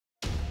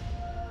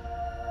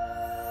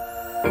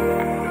Hi,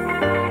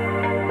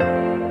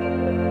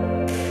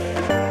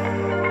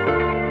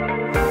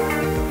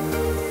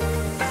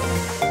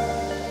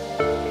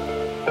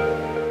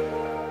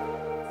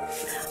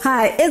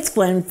 it's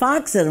Gwen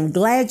Fox, and I'm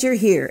glad you're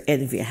here.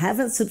 And if you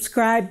haven't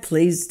subscribed,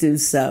 please do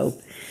so.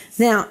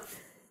 Now,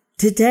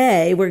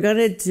 today we're going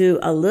to do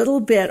a little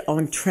bit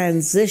on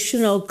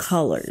transitional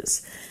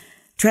colors.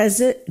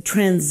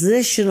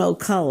 Transitional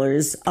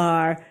colors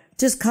are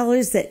just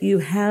colors that you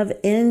have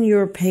in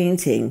your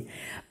painting,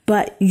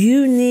 but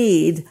you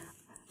need,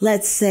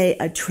 let's say,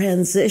 a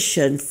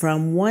transition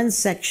from one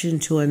section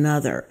to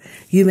another.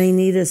 You may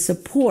need a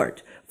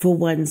support for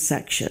one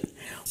section.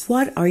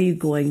 What are you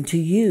going to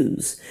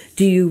use?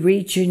 Do you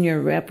reach in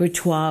your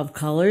repertoire of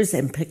colors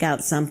and pick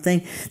out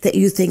something that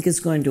you think is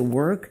going to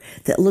work,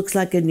 that looks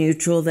like a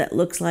neutral, that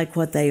looks like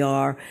what they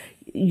are?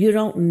 You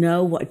don't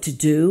know what to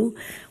do?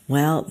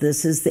 Well,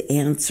 this is the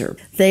answer.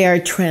 They are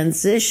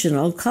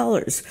transitional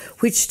colors,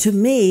 which to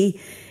me,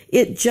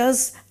 it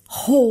just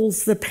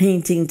holds the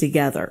painting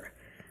together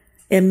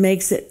and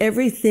makes it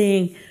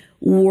everything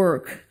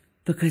work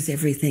because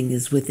everything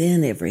is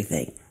within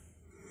everything.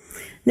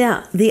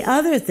 Now, the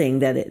other thing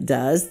that it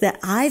does that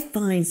I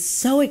find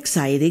so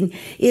exciting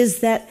is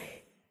that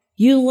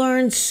you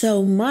learn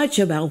so much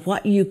about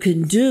what you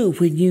can do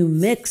when you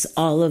mix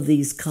all of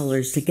these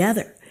colors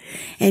together.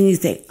 And you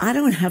think, I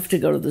don't have to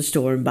go to the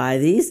store and buy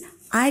these.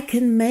 I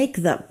can make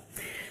them.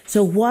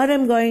 So what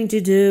I'm going to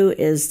do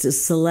is to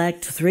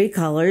select 3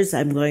 colors.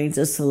 I'm going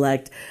to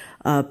select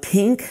a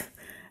pink,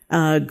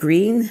 a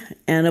green,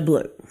 and a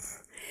blue.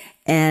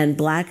 And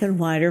black and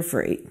white are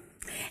free.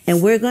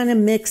 And we're going to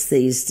mix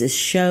these to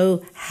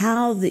show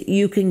how that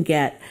you can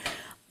get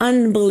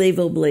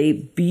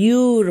unbelievably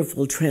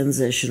beautiful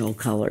transitional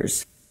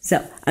colors.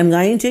 So I'm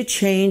going to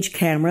change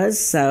cameras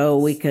so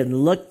we can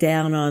look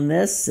down on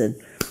this, and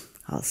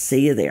I'll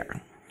see you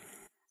there.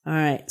 All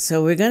right,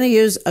 so we're going to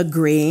use a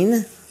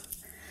green.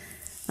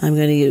 I'm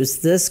going to use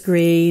this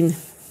green.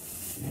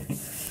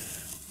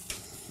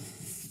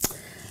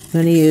 I'm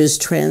going to use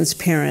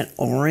transparent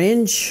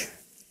orange.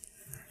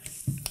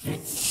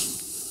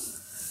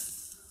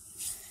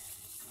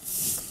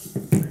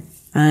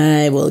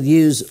 I will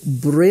use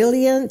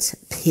brilliant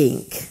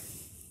pink.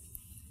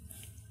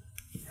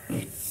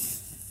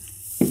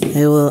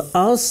 I will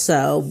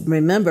also,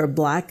 remember,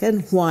 black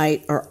and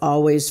white are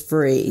always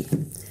free.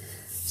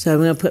 So I'm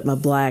going to put my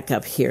black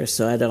up here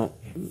so I don't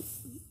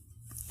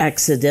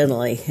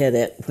accidentally hit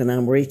it when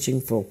I'm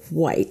reaching for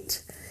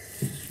white.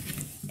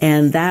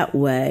 And that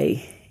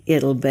way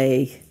it'll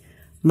be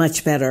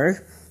much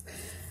better.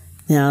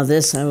 Now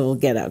this I will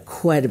get out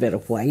quite a bit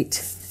of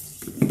white.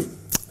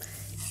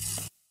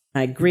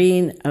 My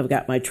green, I've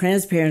got my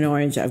transparent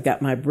orange, I've got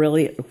my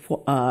brilliant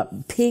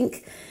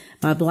pink,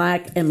 my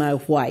black, and my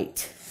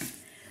white.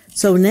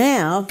 So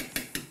now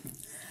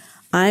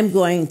I'm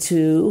going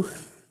to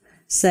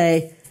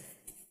say,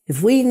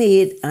 if we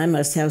need, I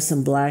must have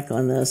some black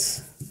on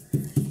this.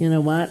 You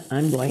know what?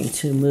 I'm going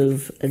to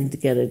move and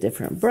get a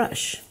different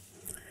brush.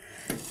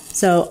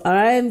 So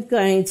I'm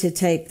going to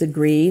take the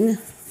green.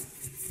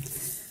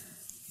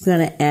 I'm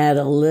going to add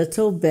a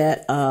little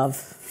bit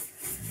of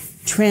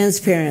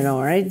transparent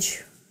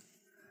orange.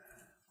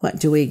 What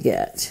do we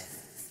get?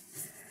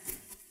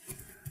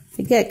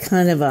 We get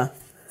kind of a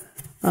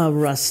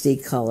rusty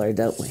color,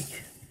 don't we?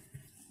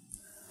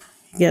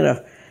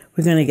 We're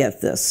going to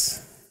get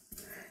this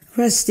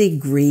rusty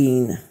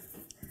green,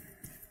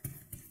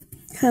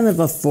 kind of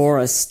a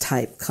forest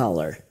type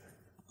color.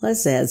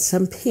 Let's add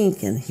some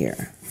pink in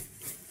here.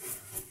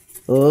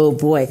 Oh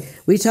boy,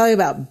 we talk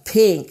about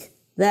pink.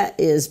 That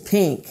is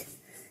pink.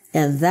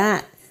 And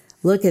that,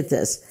 look at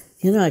this.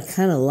 You know, I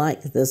kind of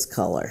like this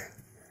color.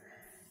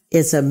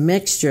 It's a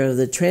mixture of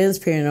the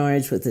transparent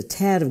orange with a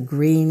tad of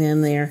green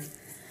in there.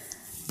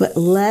 But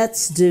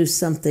let's do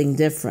something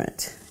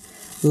different.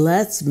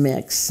 Let's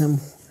mix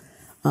some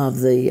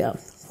of the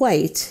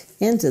white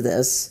into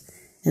this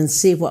and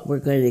see what we're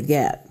going to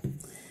get.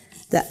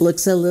 That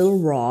looks a little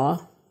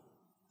raw.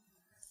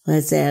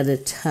 Let's add a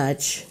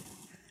touch,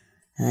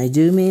 and I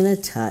do mean a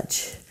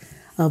touch,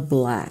 of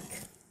black.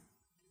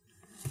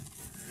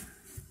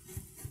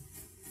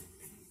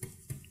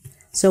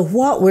 So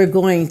what we're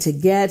going to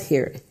get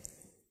here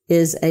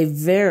is a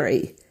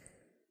very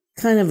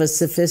kind of a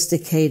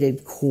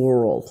sophisticated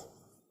coral.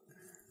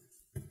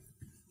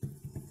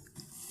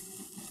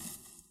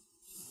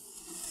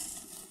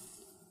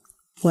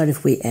 What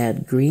if we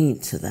add green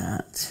to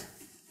that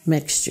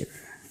mixture?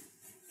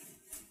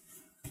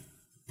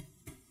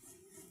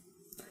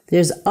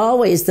 There's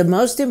always the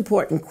most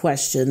important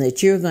question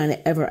that you're going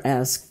to ever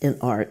ask in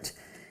art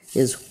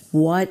is,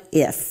 what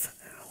if?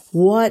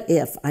 What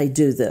if I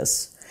do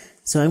this?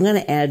 So I'm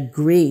going to add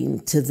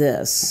green to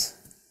this.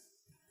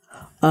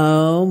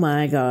 Oh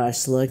my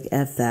gosh, look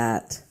at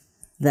that.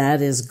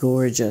 That is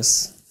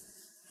gorgeous.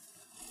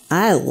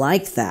 I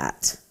like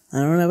that. I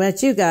don't know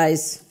about you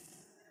guys,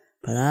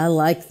 but I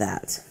like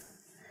that.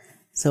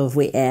 So if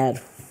we add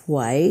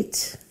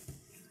white,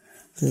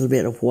 a little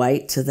bit of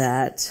white to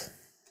that,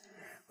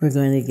 we're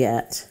going to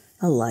get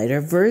a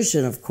lighter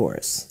version, of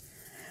course.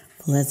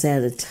 Let's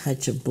add a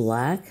touch of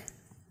black.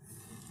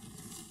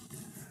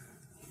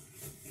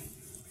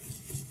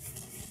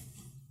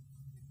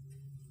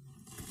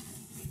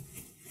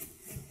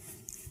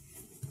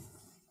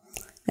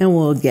 And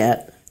we'll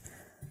get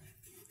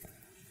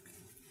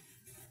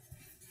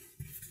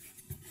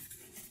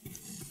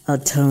a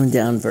toned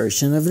down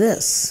version of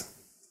this.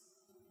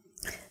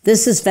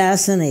 This is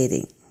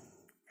fascinating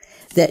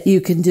that you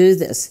can do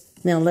this.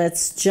 Now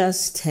let's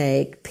just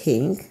take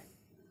pink.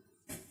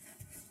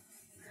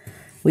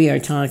 We are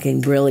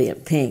talking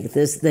brilliant pink.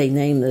 They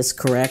named this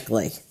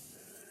correctly.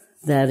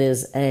 That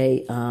is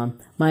a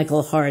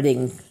Michael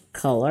Harding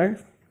color.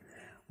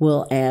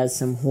 We'll add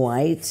some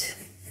white.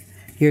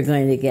 You're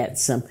going to get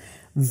some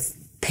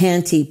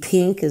panty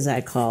pink, as I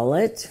call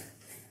it.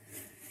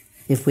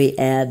 If we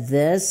add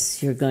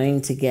this, you're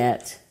going to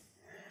get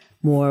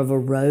more of a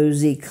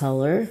rosy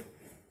color.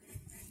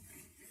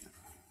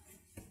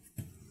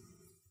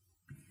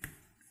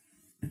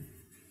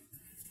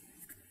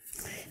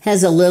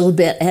 Has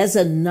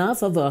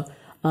enough of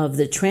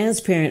the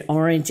transparent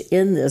orange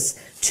in this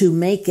to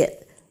make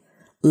it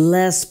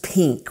less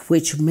pink,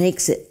 which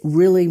makes it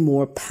really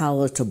more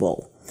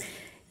palatable.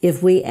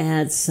 If we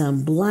add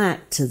some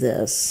black to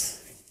this,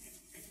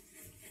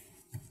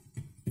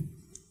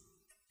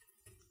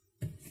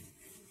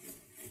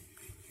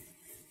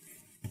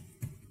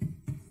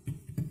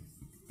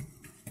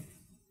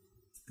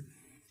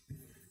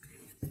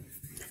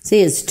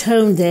 see, it's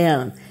toned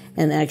down,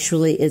 and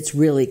actually it's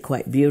really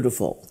quite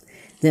beautiful.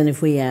 Then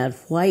if we add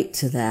white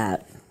to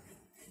that,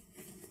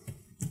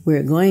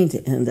 we're going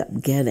to end up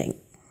getting,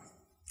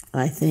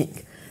 I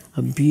think,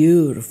 a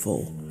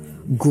beautiful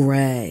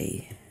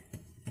gray.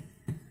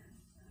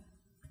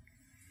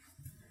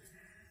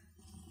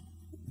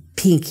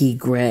 Pinky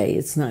gray.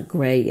 It's not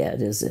gray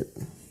yet, is it?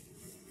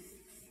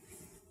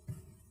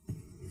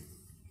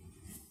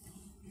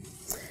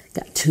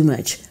 Got too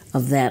much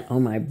of that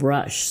on my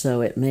brush,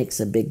 so it makes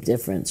a big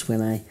difference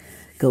when I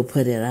go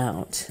put it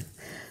out.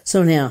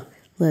 So now,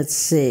 let's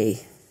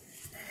see.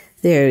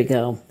 There we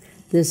go.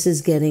 This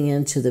is getting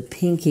into the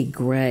pinky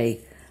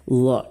gray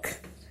look,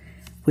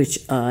 which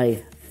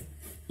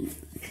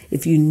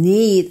if you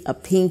need a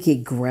pinky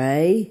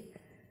gray,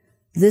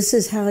 this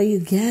is how you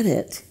get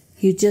it.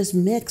 You just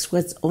mix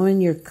what's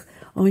in your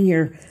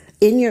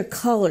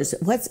colors.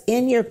 What's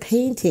in your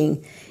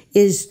painting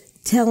is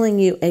telling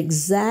you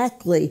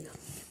exactly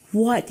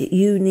what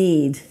you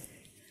need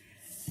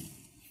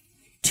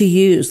to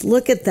use.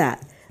 Look at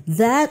that.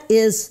 That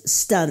is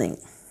stunning.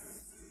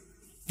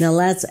 Now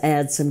let's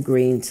add some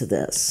green to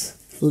this.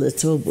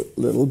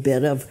 Little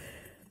bit of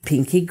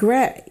pinky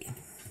gray.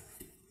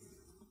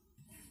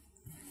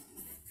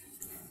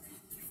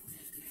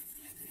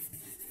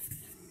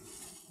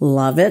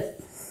 Love it.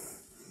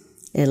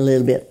 Add a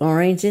little bit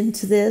orange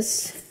into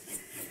this.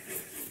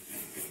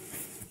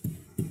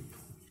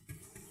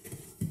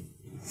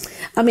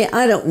 I mean,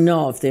 I don't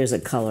know if there's a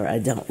color I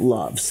don't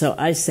love, so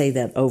I say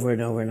that over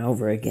and over and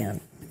over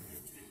again.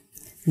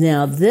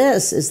 Now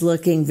this is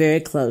looking very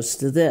close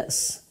to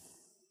this.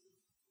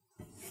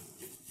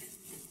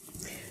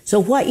 So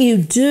what you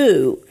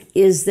do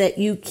is that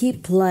you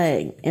keep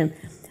playing. And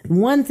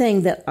one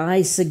thing that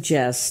I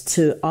suggest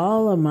to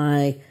all of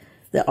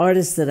the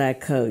artists that I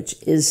coach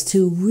is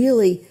to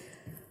really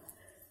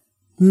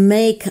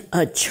make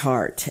a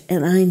chart.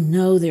 And I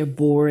know they're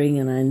boring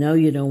and I know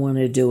you don't want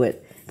to do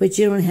it, but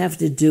you don't have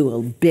to do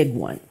a big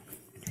one.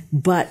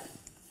 But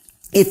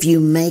if you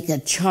make a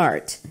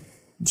chart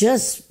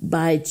just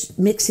by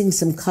mixing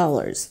some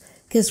colors,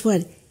 guess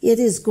what? It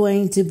is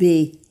going to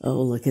be,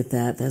 oh, look at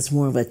that. That's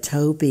more of a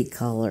taupey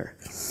color.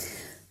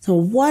 So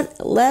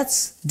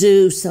let's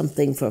do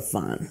something for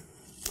fun.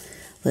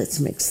 Let's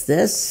mix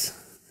this.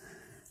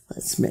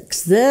 Let's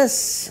mix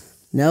this.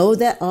 Know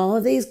that all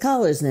of these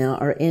colors now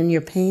are in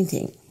your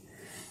painting.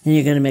 And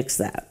you're going to mix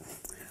that.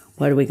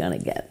 What are we going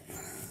to get?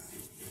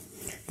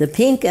 The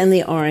pink and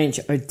the orange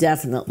are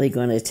definitely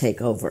going to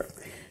take over.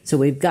 So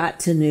we've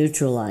got to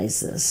neutralize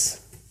this.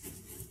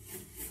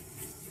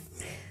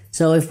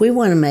 So if we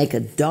want to make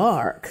a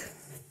dark,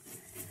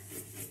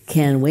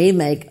 can we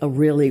make a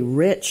really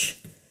rich,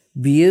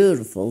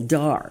 beautiful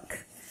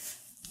dark?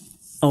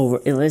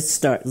 Let's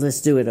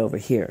do it over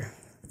here.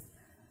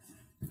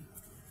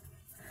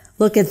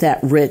 Look at that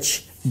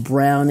rich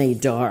browny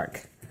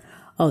dark.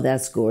 Oh,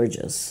 that's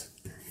gorgeous.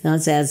 Now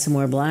let's add some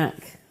more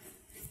black.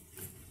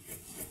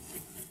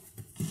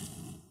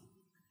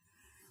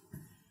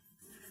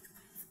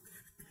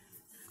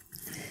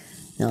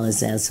 Now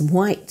let's add some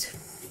white.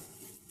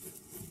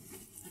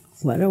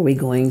 What are we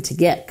going to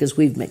get? Because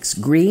we've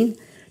mixed green,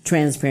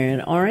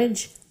 transparent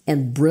orange,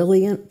 and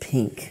brilliant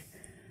pink.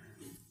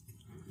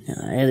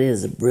 Now, it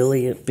is a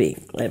brilliant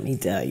pink, let me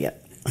tell you.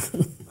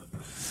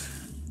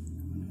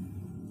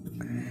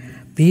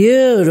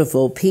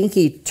 Beautiful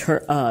pinky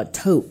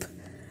taupe.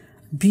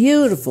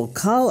 Beautiful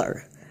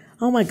color.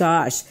 Oh my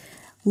gosh.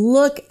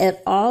 Look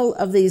at all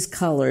of these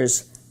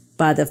colors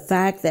by the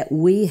fact that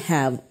we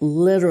have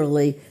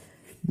literally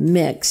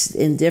mixed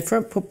in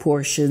different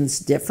proportions,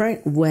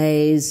 different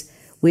ways.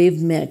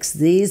 we've mixed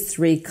these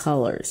three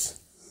colors.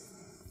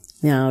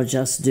 Now I'll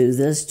just do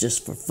this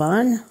just for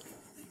fun.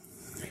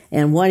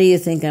 And what do you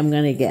think I'm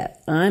going to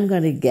get? I'm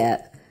going to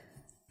get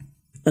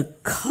a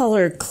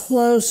color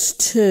close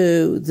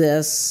to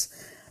this,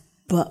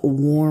 but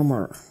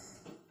warmer.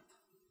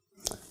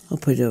 I'll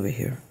put it over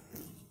here.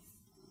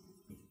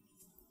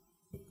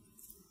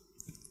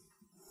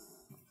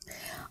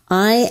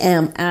 I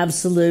am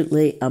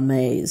absolutely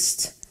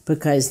amazed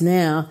because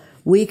now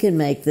we can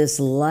make this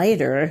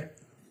lighter.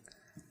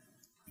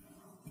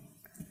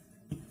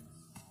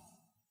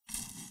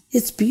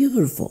 It's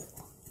beautiful.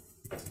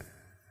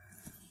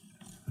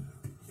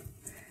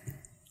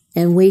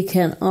 And we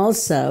can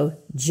also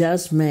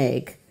just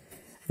make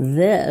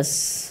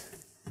this.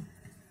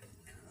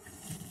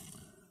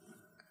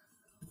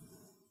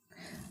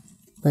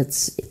 Let's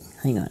see.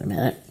 Hang on a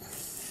minute.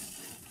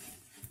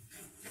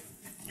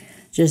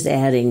 Just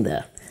adding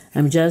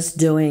I'm just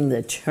doing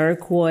the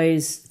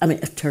turquoise.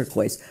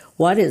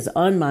 What is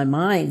on my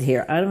mind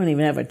here? I don't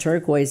even have a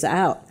turquoise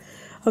out.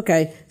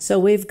 Okay, so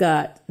we've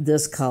got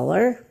this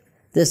color.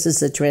 This is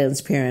the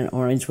transparent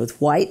orange with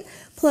white,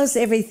 plus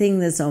everything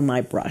that's on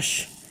my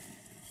brush.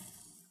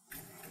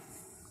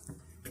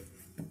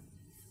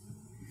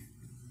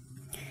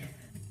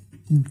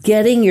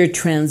 Getting your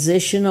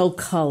transitional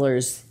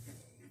colors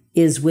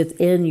is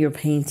within your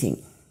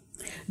painting.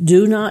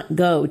 Do not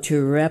go to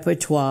a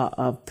repertoire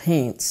of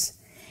paints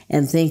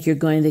and think you're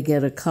going to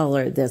get a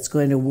color that's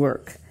going to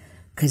work,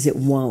 because it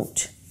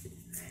won't.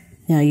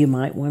 Now you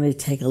might want to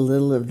take a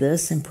little of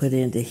this and put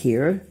into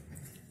here.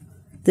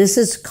 This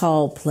is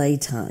called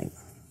playtime.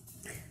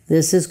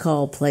 This is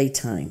called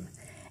playtime.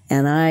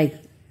 And I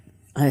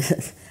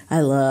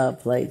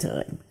love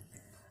playtime.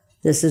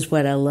 This is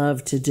what I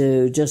love to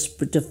do, just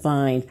to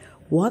find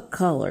what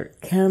color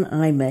can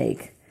I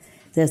make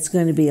that's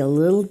going to be a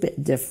little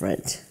bit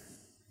different.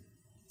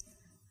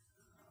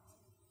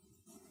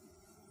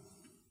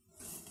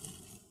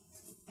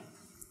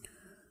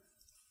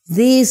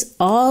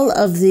 All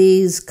of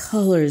these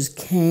colors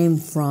came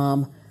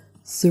from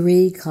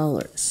 3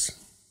 colors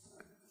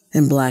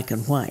in black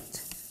and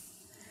white.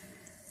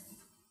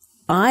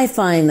 I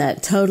find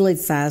that totally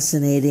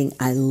fascinating.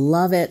 I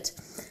love it.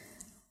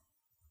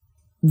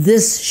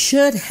 This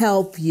should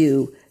help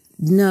you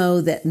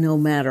know that no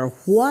matter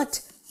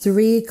what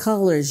 3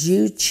 colors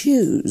you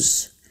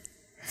choose,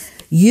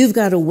 you've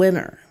got a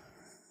winner,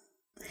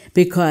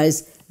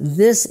 because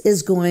this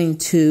is going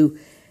to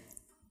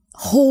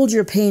hold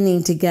your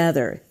painting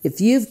together.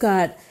 If you've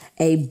got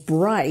a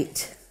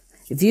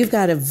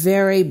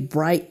very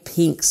bright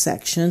pink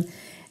section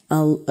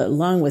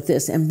along with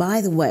this, and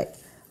by the way,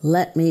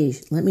 let me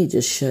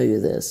just show you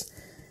this.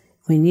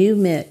 When you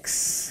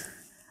mix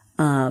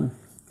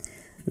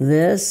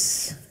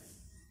this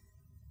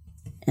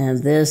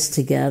and this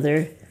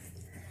together,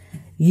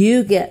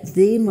 you get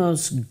the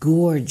most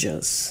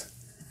gorgeous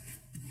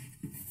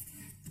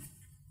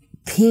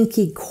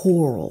pinky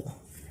coral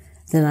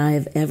that I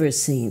have ever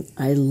seen.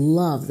 I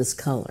love this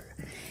color.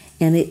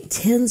 And it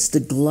tends to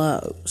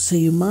glow, so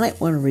you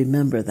might want to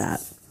remember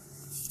that.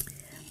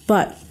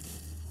 But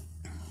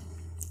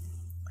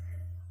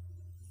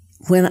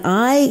when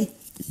I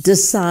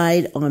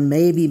decide on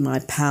maybe my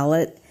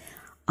palette,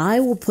 I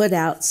will put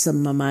out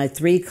some of my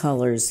 3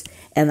 colors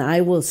and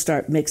I will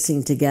start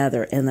mixing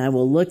together, and I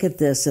will look at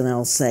this and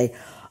I'll say,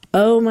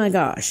 oh my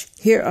gosh,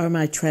 here are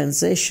my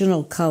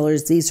transitional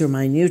colors. These are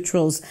my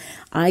neutrals.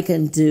 I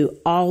can do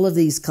all of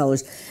these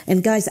colors.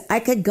 And guys, I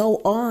could go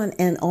on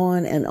and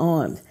on and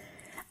on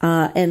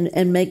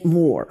and make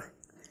more.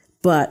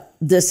 But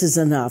this is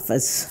enough,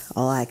 as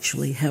I'll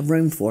actually have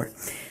room for.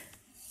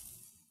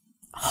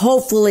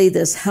 Hopefully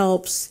this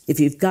helps. If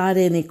you've got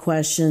any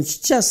questions,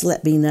 just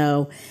let me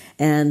know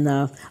and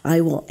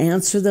I will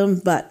answer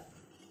them. But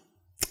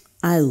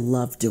I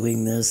love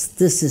doing this.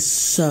 This is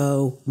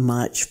so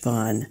much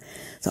fun.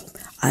 So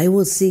I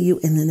will see you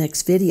in the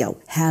next video.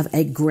 Have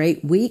a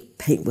great week.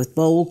 Paint with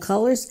bold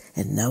colors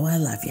and know I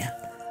love you.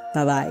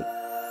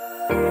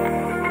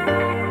 Bye-bye.